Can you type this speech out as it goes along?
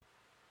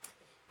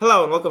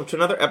Hello and welcome to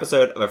another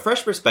episode of A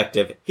Fresh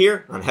Perspective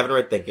here on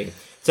Heavenward Thinking.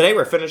 Today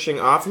we're finishing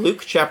off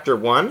Luke chapter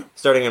 1,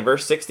 starting in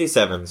verse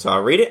 67. So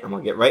I'll read it and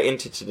we'll get right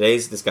into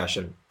today's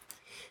discussion.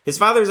 His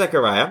father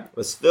Zechariah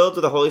was filled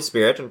with the Holy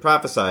Spirit and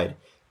prophesied,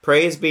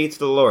 "Praise be to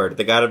the Lord,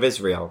 the God of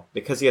Israel,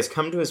 because he has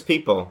come to his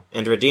people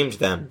and redeemed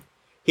them.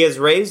 He has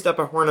raised up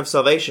a horn of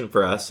salvation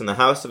for us in the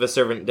house of his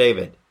servant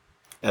David.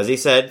 As he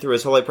said through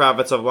his holy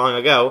prophets of long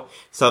ago,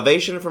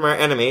 salvation from our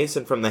enemies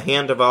and from the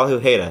hand of all who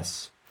hate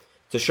us,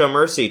 to show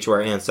mercy to our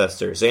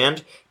ancestors,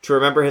 and to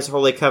remember his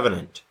holy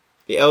covenant,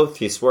 the oath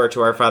he swore to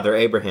our father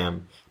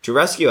Abraham, to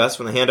rescue us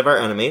from the hand of our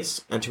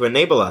enemies, and to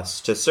enable us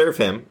to serve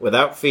him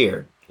without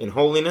fear, in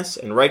holiness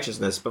and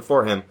righteousness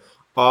before him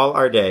all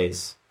our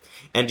days.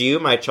 And you,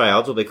 my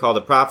child, will be called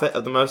a prophet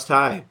of the Most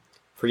High,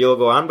 for you will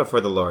go on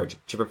before the Lord,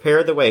 to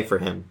prepare the way for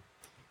him,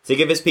 to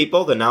give his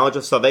people the knowledge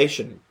of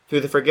salvation through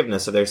the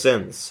forgiveness of their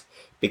sins,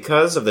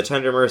 because of the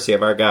tender mercy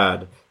of our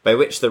God, by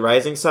which the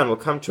rising sun will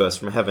come to us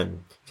from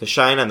heaven, to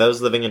shine on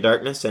those living in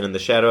darkness and in the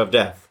shadow of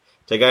death,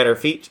 to guide our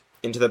feet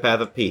into the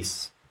path of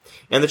peace."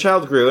 And the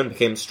child grew and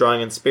became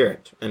strong in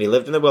spirit, and he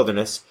lived in the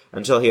wilderness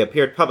until he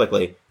appeared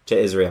publicly to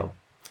Israel.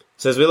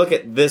 So as we look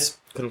at this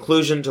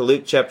conclusion to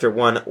Luke chapter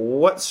 1,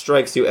 what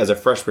strikes you as a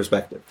fresh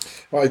perspective?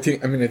 Well, I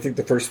think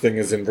the first thing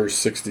is in verse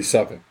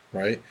 67,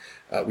 right?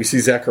 We see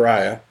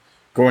Zechariah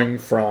going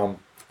from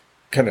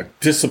kind of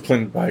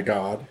disciplined by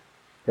God,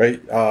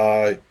 right?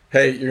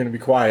 Hey, you're going to be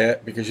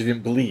quiet because you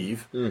didn't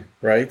believe,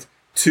 right?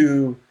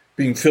 To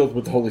being filled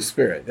with the Holy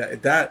Spirit.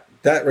 That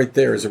right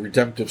there is a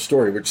redemptive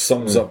story, which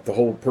sums up the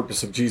whole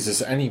purpose of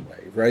Jesus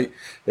anyway, right?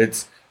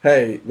 It's,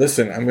 hey,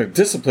 listen, I'm going to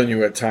discipline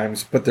you at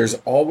times, but there's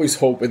always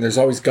hope, and there's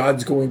always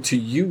God's going to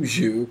use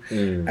you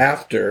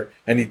after,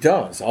 and he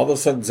does. All of a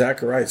sudden,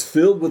 Zechariah is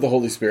filled with the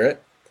Holy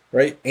Spirit,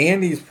 right?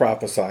 And he's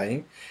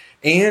prophesying,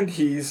 and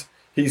he's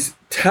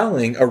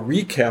telling a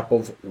recap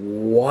of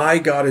why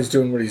God is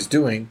doing what he's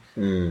doing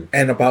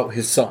and about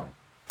his son.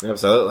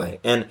 Absolutely.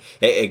 And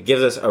it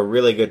gives us a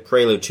really good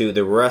prelude to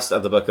the rest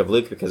of the book of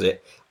Luke, because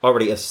it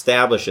already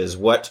establishes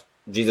what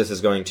Jesus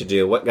is going to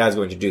do, what God's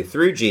going to do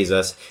through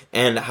Jesus,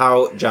 and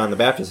how John the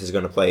Baptist is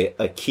going to play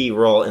a key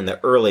role in the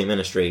early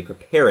ministry,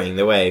 preparing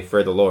the way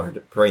for the Lord,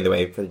 preparing the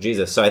way for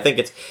Jesus. So I think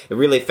it's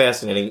really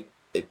fascinating.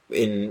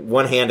 In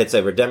one hand, it's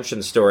a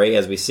redemption story,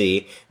 as we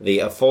see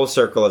a full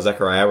circle of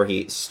Zechariah, where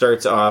he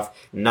starts off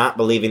not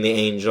believing the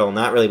angel,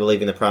 not really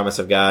believing the promise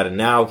of God, and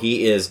now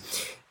he is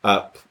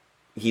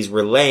he's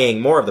relaying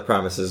more of the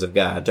promises of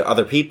God to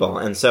other people.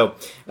 And so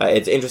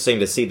it's interesting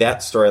to see that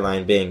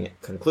storyline being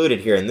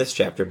concluded here in this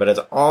chapter, but it's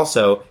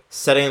also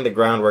setting the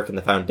groundwork and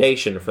the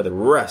foundation for the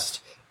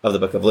rest of the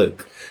book of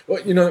Luke.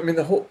 Well,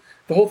 the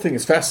whole thing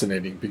is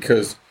fascinating,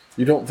 because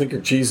you don't think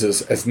of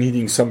Jesus as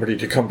needing somebody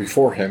to come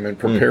before him and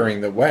preparing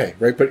the way,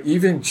 right? But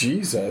even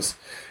Jesus,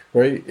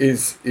 right,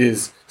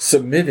 is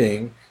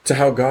submitting to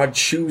how God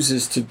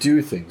chooses to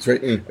do things,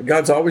 right?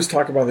 God's always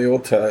talking about the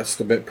Old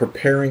Testament,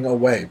 preparing a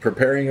way.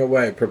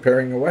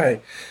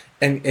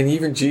 And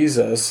even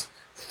Jesus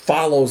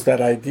follows that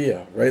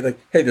idea, right? Like,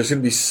 hey, there's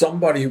going to be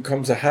somebody who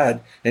comes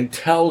ahead and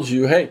tells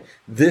you, hey,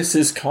 this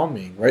is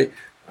coming, right?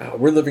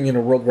 We're living in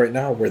a world right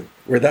now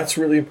where that's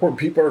really important.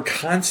 People are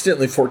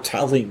constantly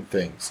foretelling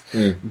things.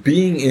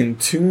 Being in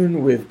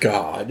tune with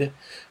God,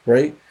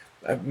 right,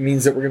 that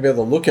means that we're going to be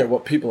able to look at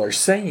what people are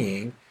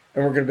saying,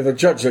 and we're going to be able to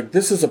judge. Like,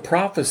 this is a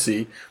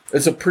prophecy.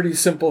 It's a pretty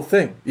simple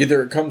thing.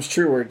 Either it comes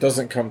true or it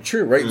doesn't come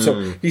true, right?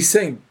 So he's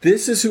saying,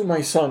 this is who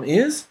my son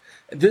is.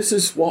 This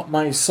is what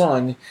my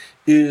son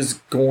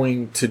is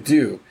going to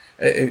do.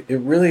 It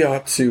really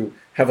ought to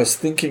have us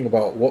thinking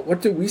about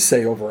what do we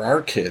say over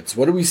our kids?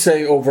 What do we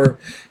say over,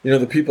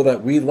 the people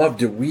that we love?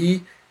 Do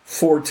we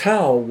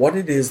foretell what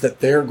it is that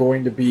they're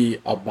going to be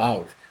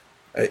about?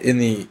 In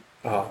the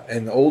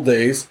old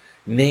days,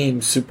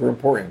 names super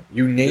important.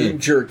 You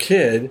named your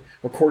kid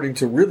according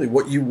to really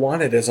what you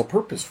wanted as a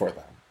purpose for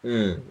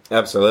them.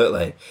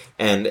 Absolutely.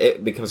 And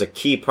it becomes a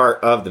key part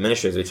of the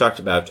ministry, as we talked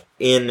about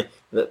in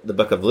the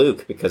book of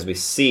Luke, because we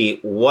see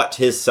what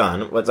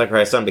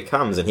Zechariah's son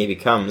becomes, and he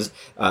becomes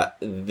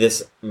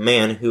this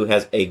man who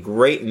has a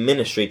great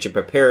ministry to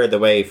prepare the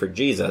way for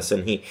Jesus,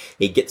 and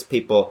he gets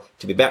people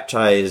to be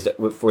baptized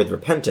with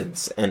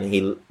repentance, and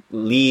he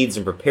leads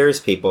and prepares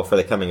people for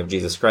the coming of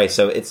Jesus Christ.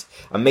 So it's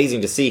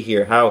amazing to see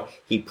here how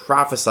he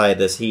prophesied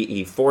this.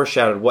 He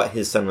foreshadowed what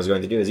his son was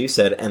going to do, as you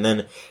said, and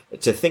then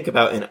to think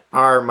about in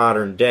our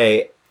modern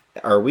day,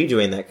 are we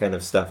doing that kind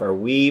of stuff? Are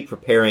we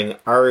preparing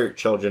our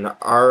children,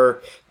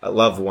 our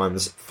loved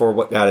ones, for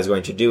what God is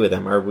going to do with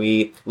them? Are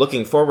we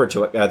looking forward to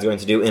what God's going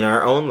to do in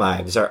our own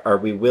lives? Are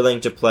we willing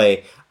to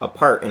play a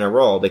part in a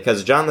role?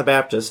 Because John the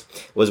Baptist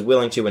was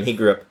willing to, when he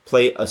grew up,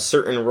 play a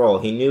certain role.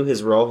 He knew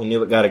his role. He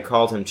knew what God had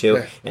called him to.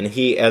 Right. And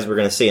he, as we're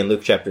going to see in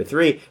Luke chapter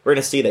 3, we're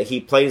going to see that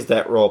he plays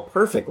that role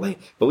perfectly.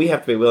 But we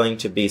have to be willing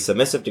to be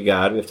submissive to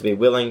God. We have to be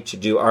willing to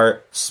do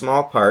our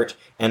small part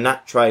and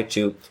not try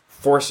to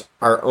force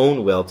our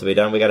own will to be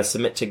done. We got to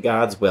submit to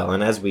God's will.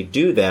 And as we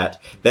do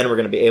that, then we're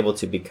going to be able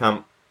to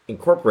become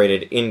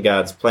incorporated in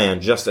God's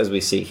plan, just as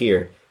we see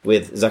here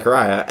with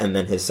Zechariah and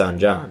then his son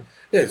John.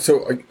 Yeah,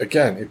 so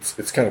again,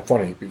 it's kind of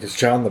funny because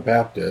John the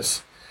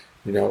Baptist,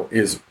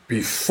 is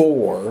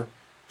before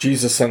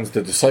Jesus sends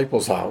the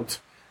disciples out,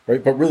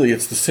 right? But really,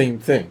 it's the same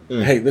thing.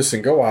 Hey,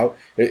 listen, go out.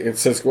 It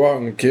says go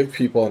out and give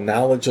people a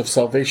knowledge of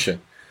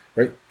salvation,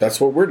 right? That's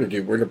what we're to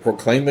do. We're to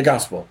proclaim the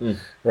gospel,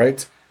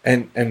 right?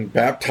 And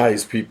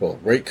baptize people,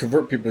 right?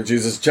 Convert people to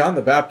Jesus. John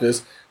the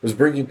Baptist was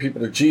bringing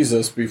people to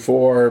Jesus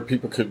before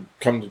people could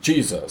come to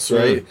Jesus,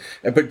 right?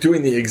 But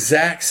doing the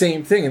exact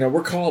same thing. And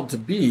we're called to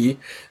be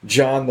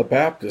John the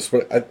Baptist.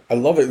 But I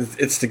love it.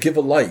 It's to give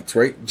a light,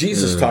 right?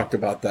 Jesus talked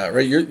about that,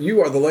 right?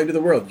 You are the light of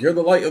the world. You're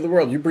the light of the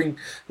world. You bring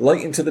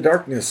light into the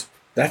darkness.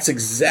 That's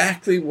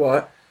exactly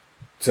what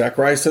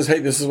Zechariah says. Hey,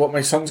 this is what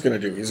my son's going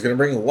to do. He's going to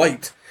bring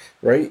light,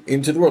 right,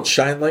 into the world,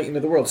 shine light into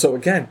the world. So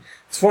again,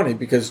 it's funny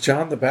because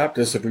John the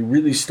Baptist, if we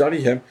really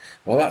study him,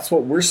 well, that's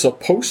what we're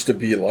supposed to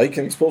be like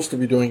and supposed to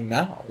be doing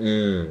now.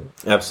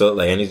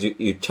 Absolutely. And as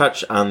you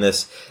touch on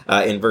this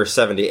in verse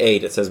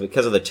 78, it says,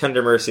 because of the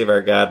tender mercy of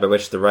our God, by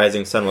which the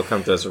rising sun will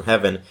come to us from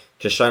heaven,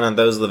 to shine on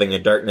those living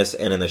in darkness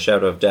and in the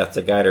shadow of death,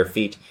 to guide our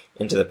feet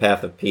into the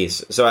path of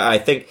peace. So I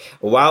think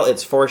while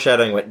it's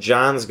foreshadowing what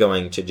John's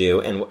going to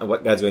do and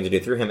what God's going to do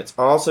through him, it's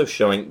also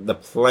showing the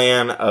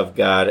plan of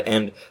God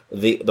and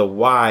the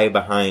why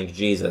behind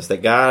Jesus,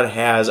 that God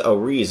has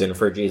a reason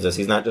for Jesus.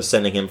 He's not just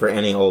sending him for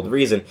any old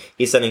reason.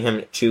 He's sending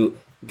him to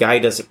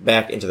guide us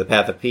back into the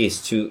path of peace,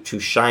 to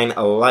shine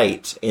a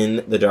light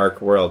in the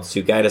dark world,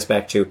 to guide us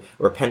back to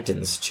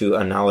repentance, to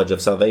a knowledge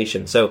of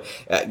salvation. So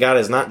God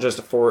is not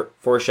just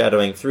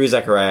foreshadowing through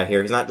Zechariah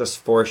here. He's not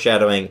just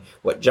foreshadowing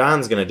what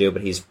John's going to do,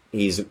 but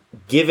he's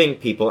giving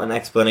people an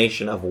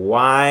explanation of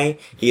why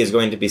he is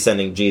going to be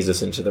sending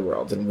Jesus into the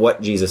world and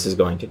what Jesus is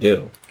going to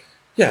do.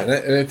 Yeah,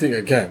 and I think,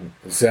 again,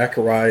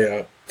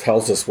 Zechariah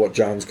tells us what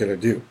John's going to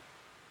do.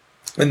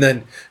 And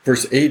then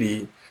verse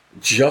 80,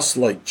 just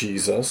like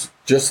Jesus,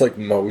 just like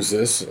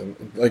Moses,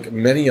 and like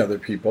many other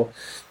people,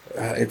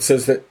 it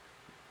says that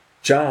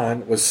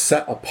John was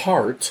set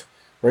apart,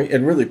 right,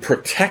 and really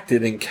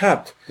protected and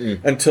kept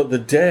until the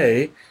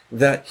day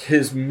that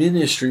his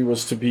ministry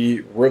was to be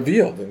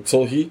revealed,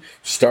 until he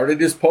started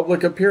his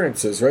public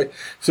appearances, right?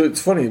 So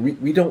it's funny,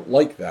 we don't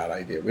like that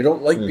idea. We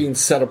don't like being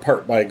set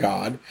apart by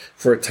God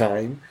for a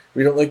time.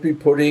 We don't like being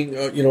putting,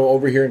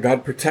 over here and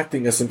God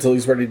protecting us until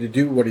he's ready to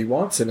do what he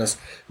wants in us.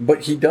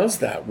 But he does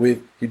that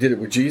he did it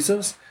with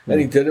Jesus, and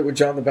he did it with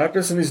John the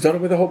Baptist, and he's done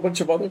it with a whole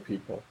bunch of other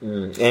people.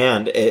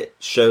 And it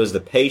shows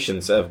the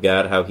patience of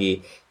God, how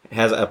he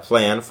has a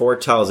plan,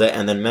 foretells it,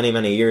 and then many,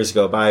 many years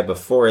go by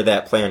before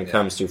that plan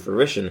comes to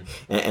fruition.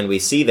 And we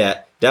see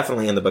that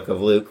definitely in the book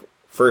of Luke,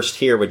 first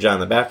here with John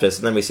the Baptist,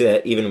 and then we see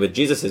that even with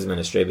Jesus'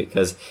 ministry,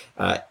 because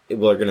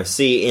we're going to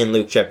see in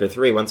Luke chapter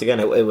 3, once again,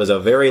 it was a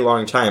very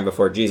long time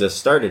before Jesus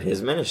started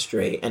his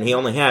ministry, and he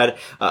only had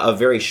a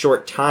very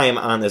short time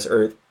on this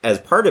earth as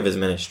part of his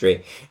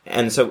ministry.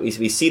 And so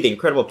we see the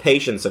incredible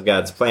patience of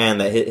God's plan,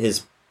 that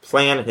his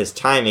plan and his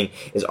timing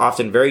is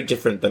often very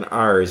different than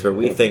ours, where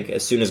we think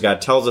as soon as God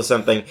tells us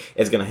something,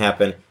 it's going to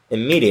happen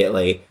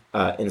immediately.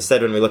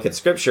 Instead, when we look at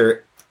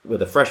Scripture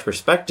with a fresh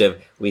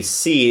perspective, we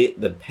see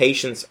the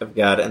patience of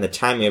God and the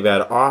timing of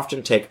God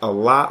often take a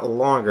lot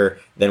longer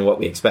than what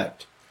we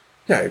expect.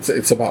 Yeah,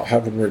 it's about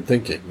heavenward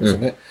thinking,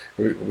 isn't it?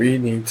 We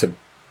need to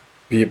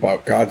be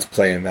about God's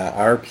plan, not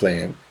our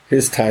plan.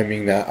 His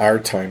timing, not our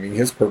timing.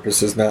 His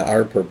purposes, not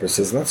our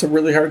purposes. And that's a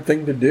really hard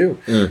thing to do.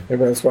 And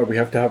that's why we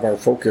have to have our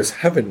focus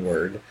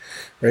heavenward,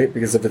 right?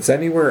 Because if it's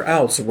anywhere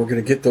else, we're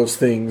going to get those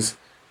things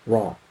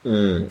wrong.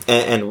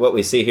 And what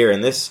we see here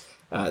in this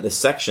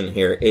section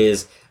here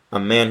is a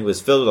man who was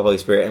filled with the Holy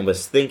Spirit and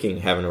was thinking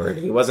heavenward.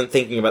 He wasn't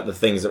thinking about the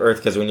things of earth,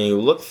 because when you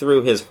look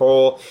through his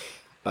whole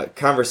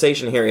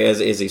conversation here as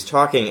he's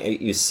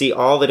talking, you see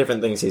all the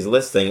different things he's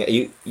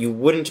listing. You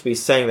wouldn't be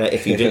saying that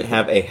if you didn't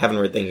have a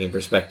heavenward thinking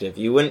perspective.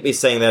 You wouldn't be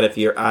saying that if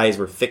your eyes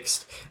were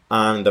fixed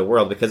on the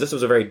world, because this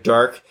was a very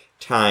dark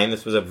time.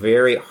 This was a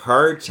very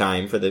hard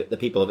time for the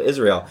people of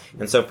Israel.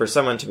 And so for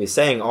someone to be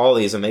saying all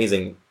these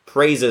amazing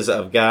praises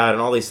of God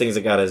and all these things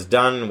that God has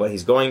done, what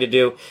he's going to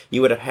do,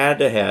 you would have had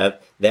to have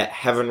that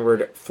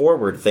heavenward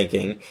forward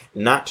thinking,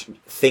 not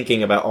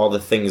thinking about all the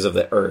things of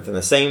the earth. And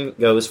the same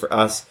goes for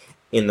us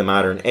in the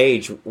modern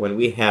age. When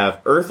we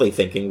have earthly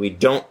thinking, we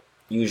don't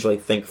usually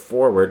think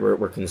forward.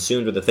 We're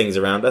consumed with the things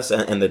around us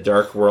and the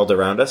dark world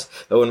around us.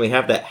 But when we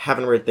have that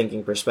heavenward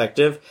thinking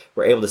perspective,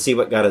 we're able to see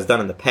what God has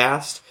done in the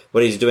past,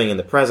 what he's doing in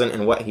the present,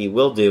 and what he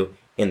will do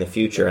in the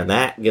future. And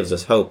that gives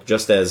us hope,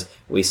 just as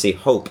we see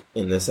hope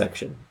in this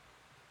section.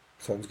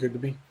 Sounds good to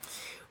me.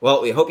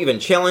 Well, we hope you've been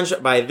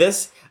challenged by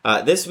this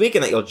week,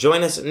 and that you'll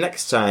join us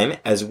next time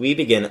as we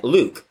begin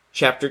Luke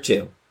chapter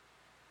 2.